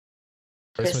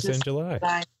 Christmas in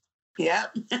July.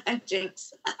 Yep.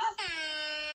 Jinx.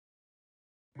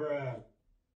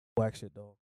 Whack shit,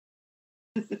 dog.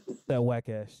 That whack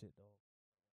ass shit, dog.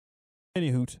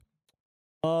 Anywho,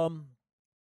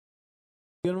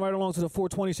 getting right along to the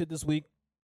 420 shit this week.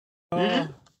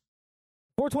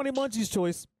 420 Munchie's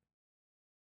choice.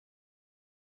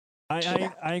 I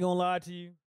ain't gonna lie to you.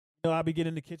 You know, I be getting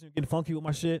in the kitchen, getting funky with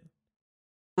my shit.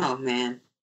 Oh man.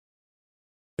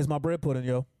 It's my bread pudding,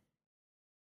 yo.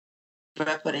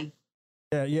 Bread pudding.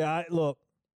 Yeah. Look.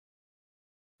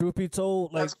 Truth be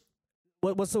told, like,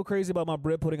 what's so crazy about my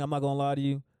bread pudding? I'm not gonna lie to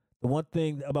you. The one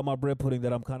thing about my bread pudding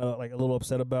that I'm kind of like a little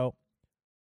upset about,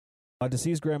 my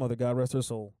deceased grandmother, God rest her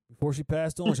soul, before she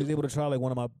passed on, she was able to try like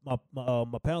one of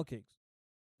my pound cakes.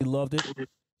 She loved it. She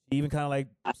even kind of like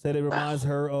said it reminds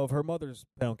her of her mother's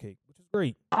pound cake, which is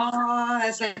great. Oh,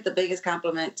 that's like the biggest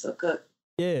compliment to a cook.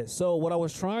 Yeah. So what I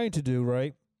was trying to do,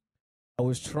 right? I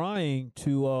was trying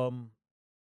to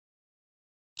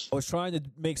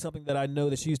make something that I know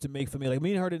that she used to make for me. Like,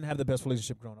 me and her didn't have the best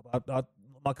relationship growing up.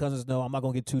 My cousins know. I'm not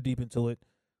going to get too deep into it.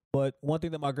 But one thing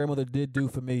that my grandmother did do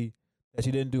for me that she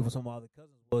didn't do for some of my other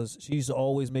cousins was she used to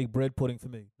always make bread pudding for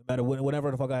me, no matter whenever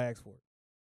the fuck I asked for it.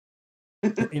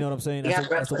 You know what I'm saying?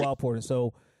 That's the wild pudding.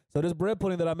 So this bread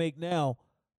pudding that I make now,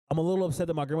 I'm a little upset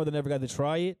that my grandmother never got to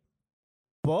try it.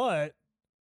 But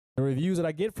the reviews that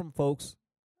I get from folks,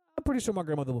 I'm pretty sure my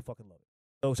grandmother will fucking love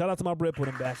it. So shout out to my bread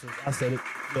pudding bashers. I said it.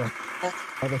 Yeah.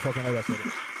 Motherfucking like I said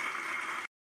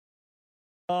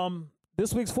it.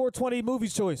 This week's 420 movie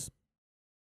choice.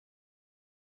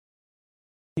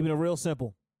 Keeping it real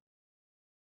simple.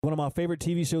 One of my favorite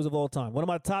TV shows of all time. One of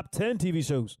my top 10 TV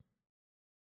shows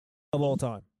of all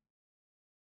time.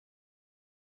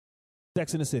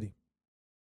 Sex in the City.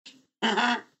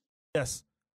 Yes.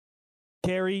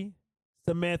 Carrie,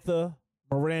 Samantha,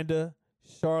 Miranda,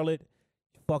 Charlotte,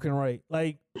 fucking right.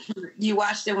 Like, You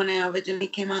watched it when it originally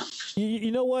came out?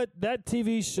 you know what? That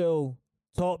TV show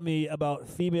taught me about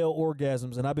female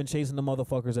orgasms, and I've been chasing the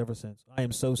motherfuckers ever since. I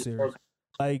am so serious.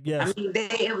 Like, yes. I mean,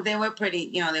 they were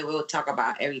pretty, they will talk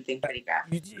about everything pretty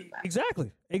graphic.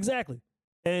 Exactly.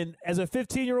 And as a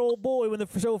 15-year-old boy, when the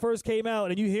show first came out,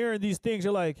 and you hearing these things,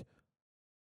 you're like,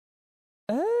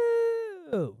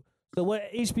 oh. So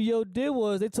what HBO did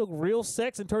was they took real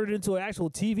sex and turned it into an actual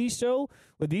TV show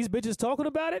with these bitches talking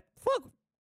about it. Fuck.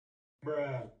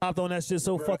 Bruh. Hopped on that shit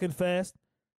so fucking fast.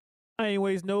 I ain't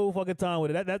waste no fucking time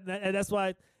with it. That's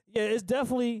why, yeah, it's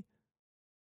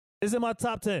in my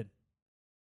top 10. It's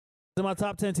in my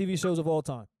top 10 TV shows of all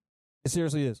time. It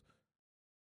seriously is.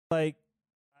 Like,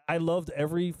 I loved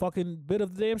every fucking bit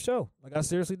of the damn show. Like, I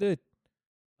seriously did.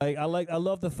 Like, I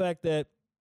love the fact that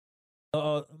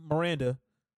Miranda,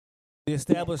 the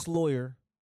established lawyer,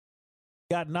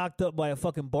 got knocked up by a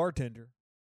fucking bartender,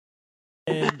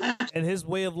 and his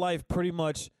way of life pretty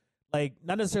much, like,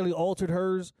 not necessarily altered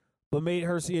hers, but made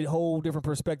her see a whole different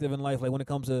perspective in life. Like, when it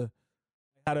comes to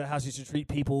how she should treat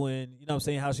people, and you know what I'm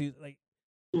saying, how she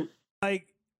like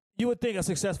you would think a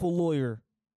successful lawyer,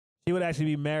 she would actually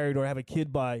be married or have a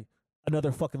kid by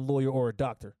another fucking lawyer or a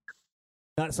doctor,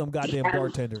 not some goddamn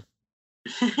bartender.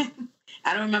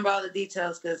 I don't remember all the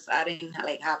details because I didn't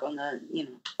hop on the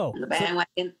the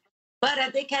bandwagon. But I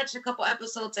did catch a couple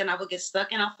episodes, and I would get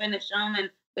stuck, and I'll finish them and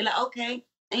be like, okay.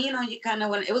 And you kind of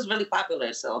when it was really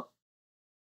popular, so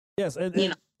yes, and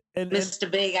Mr.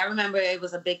 Big. I remember it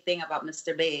was a big thing about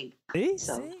Mr. Big.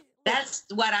 So that's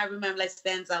what I remember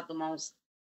stands out the most,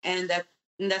 and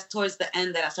that's towards the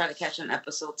end that I started catching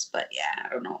episodes. But yeah, I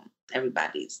don't know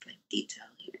everybody's detail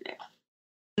here and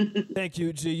there. Thank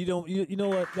you, G. You know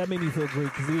what? That made me feel great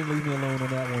because you didn't leave me alone on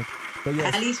that one. But yeah,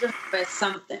 at least remember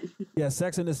something. Yeah,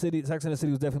 Sex and the City was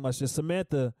definitely my shit.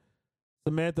 Samantha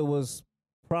was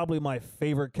probably my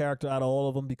favorite character out of all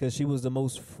of them because she was the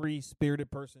most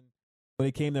free-spirited person when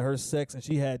it came to her sex, and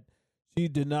she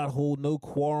did not hold no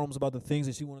qualms about the things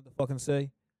that she wanted to fucking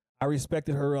say. I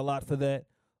respected her a lot for that.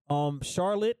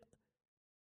 Charlotte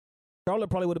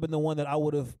probably would have been the one that I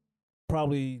would have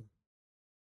probably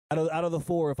out of the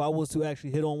four, if I was to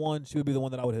actually hit on one, she would be the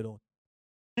one that I would hit on.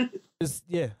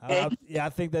 I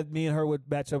think that me and her would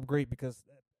match up great because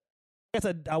I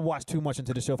guess I watch too much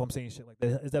into the show if I'm saying shit like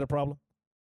that. Is that a problem?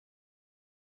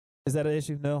 Is that an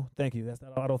issue? No, thank you.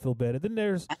 I don't feel bad. And then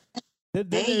there's you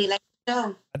like the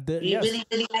show. You yes,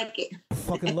 really like it. I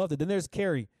fucking loved it. Then there's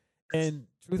Carrie, and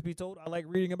truth be told, I like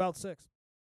reading about sex.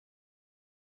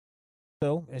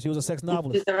 So, and she was a sex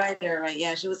novelist. She was the writer, right?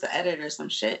 Yeah, she was the editor, some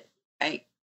shit, right?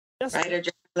 Yes. Writer,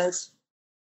 journalist.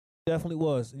 Definitely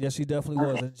was. Yes, she definitely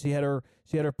was. And she had her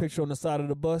picture on the side of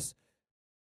the bus.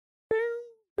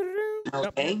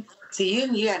 Okay. Yep. See,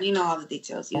 you know all the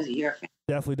details. You're a fan.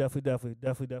 Definitely.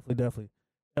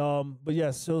 But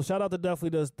yes, so shout out to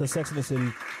definitely the Sex and the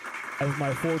City as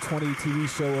my 420 TV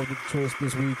show of the choice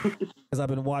this week because I've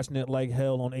been watching it like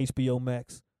hell on HBO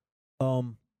Max.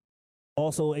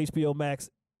 Also HBO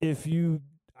Max.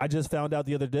 I just found out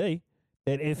the other day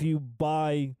that if you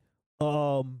buy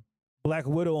Black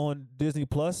Widow on Disney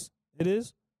Plus, you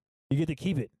get to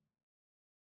keep it.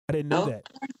 I didn't know that.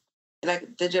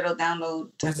 Like digital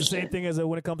download. It's the same thing as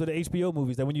when it comes to the HBO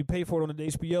movies. That when you pay for it on the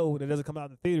HBO, that doesn't come out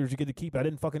in the theaters, you get to keep it. I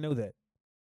didn't fucking know that.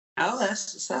 Oh,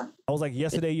 that's what's up. I was like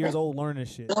years old learning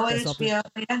this shit. Oh, HBO,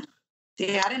 yeah.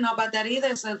 See, I didn't know about that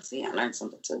either. So see, I learned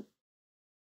something too.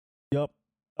 Yep.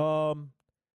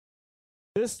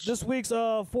 This week's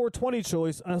 420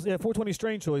 choice, 420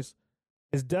 strain choice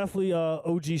is definitely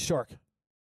OG Shark.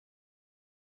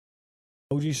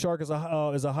 OG Shark is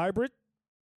a hybrid,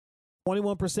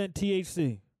 21%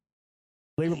 THC.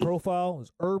 Flavor profile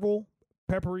is herbal,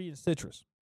 peppery, and citrus.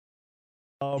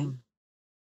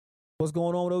 What's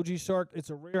going on with OG Shark? It's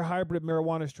a rare hybrid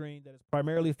marijuana strain that is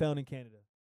primarily found in Canada.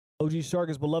 OG Shark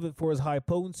is beloved for its high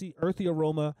potency, earthy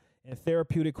aroma, and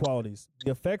therapeutic qualities.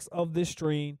 The effects of this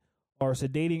strain are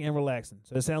sedating and relaxing.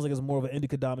 So it sounds like it's more of an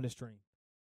indica dominant strain.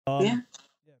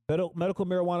 Medical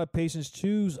marijuana patients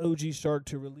choose OG Shark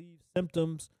to relieve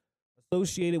symptoms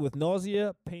associated with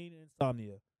nausea, pain, and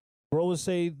insomnia. Growers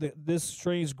say that this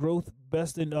strain's grows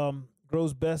best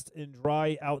in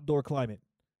dry outdoor climate.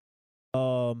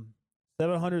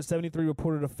 773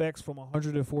 reported effects from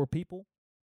 104 people.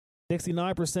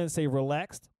 69% say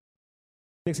relaxed.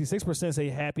 66% say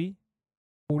happy.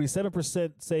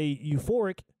 47% say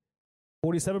euphoric.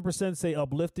 47% say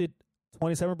uplifted.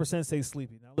 27% say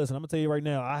sleepy. Now listen, I'm gonna tell you right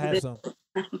now, I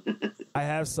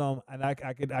have some, and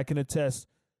I can attest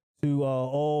to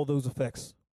all those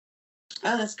effects.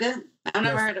 Oh, that's good. I've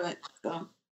never heard of it. So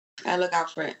I look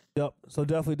out for it. Yep. So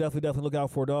definitely look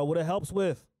out for it, dog. What it helps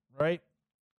with, right?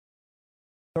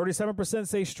 37%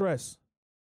 say stress.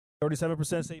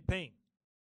 37% say pain.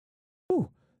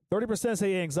 30%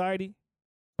 say anxiety.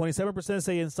 27%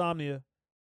 say insomnia.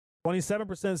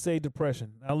 27% say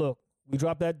depression. Now look, we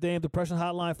dropped that damn depression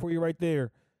hotline for you right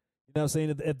there. You know what I'm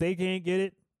saying? If they can't get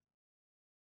it,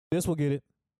 this will get it.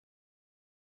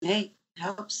 Hey,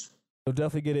 helps. So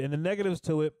definitely get it. And the negatives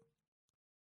to it,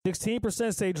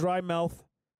 16% say dry mouth.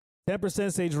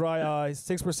 10% say dry eyes.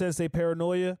 6% say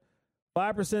paranoia.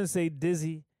 5% say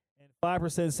dizzy. And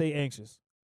 5% say anxious.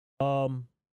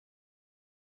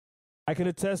 I can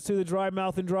attest to the dry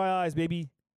mouth and dry eyes, baby.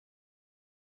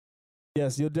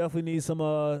 Yes, you'll definitely need some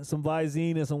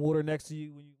Visine and some water next to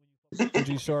you when you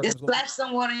OG Shark. Just splash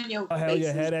some water in your face. Hell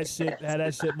yeah, had that shit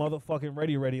motherfucking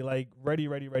ready, like ready.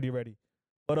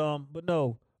 But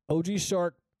no, OG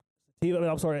Shark,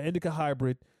 Indica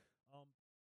Hybrid.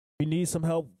 You need some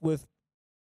help with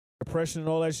depression and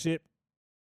all that shit.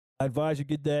 I advise you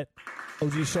get that.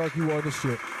 OG Shark, you are the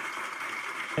shit.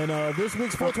 And this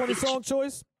week's 420 song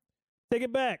choice, take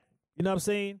it back. You know what I'm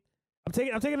saying? I'm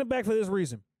taking it back for this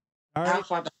reason. All right.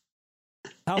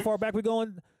 How far back we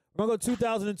going? We're gonna go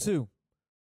 2002.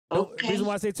 Okay. The reason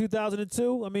why I say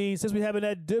 2002, I mean, since we having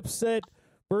that Dipset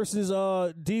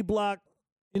versus D Block,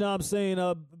 you know what I'm saying,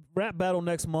 rap battle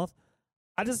next month,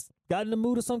 I just got in the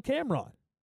mood of some Cameron.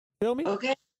 Feel me?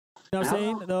 Okay. You know what I'm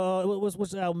saying?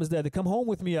 Which album is that? The Come Home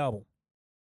With Me album.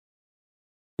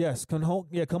 Yes, Come Home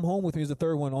With Me is the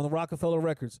third one on the Rockefeller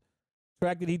Records.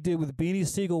 Track that he did with Beanie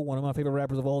Siegel, one of my favorite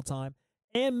rappers of all time,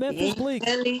 and Memphis Bleak.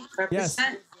 Yes,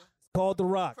 it's called The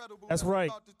Rock. That's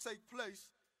right.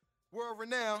 World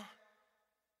renowned,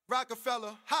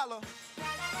 Rockefeller, holla.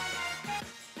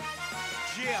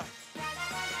 Yeah,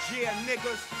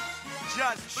 niggas.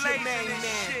 Just blazing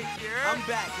this shit, yeah. I'm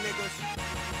back, niggas.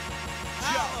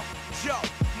 Yo,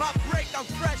 my break, I'm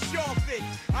fresh off it.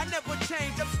 I never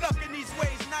change, I'm stuck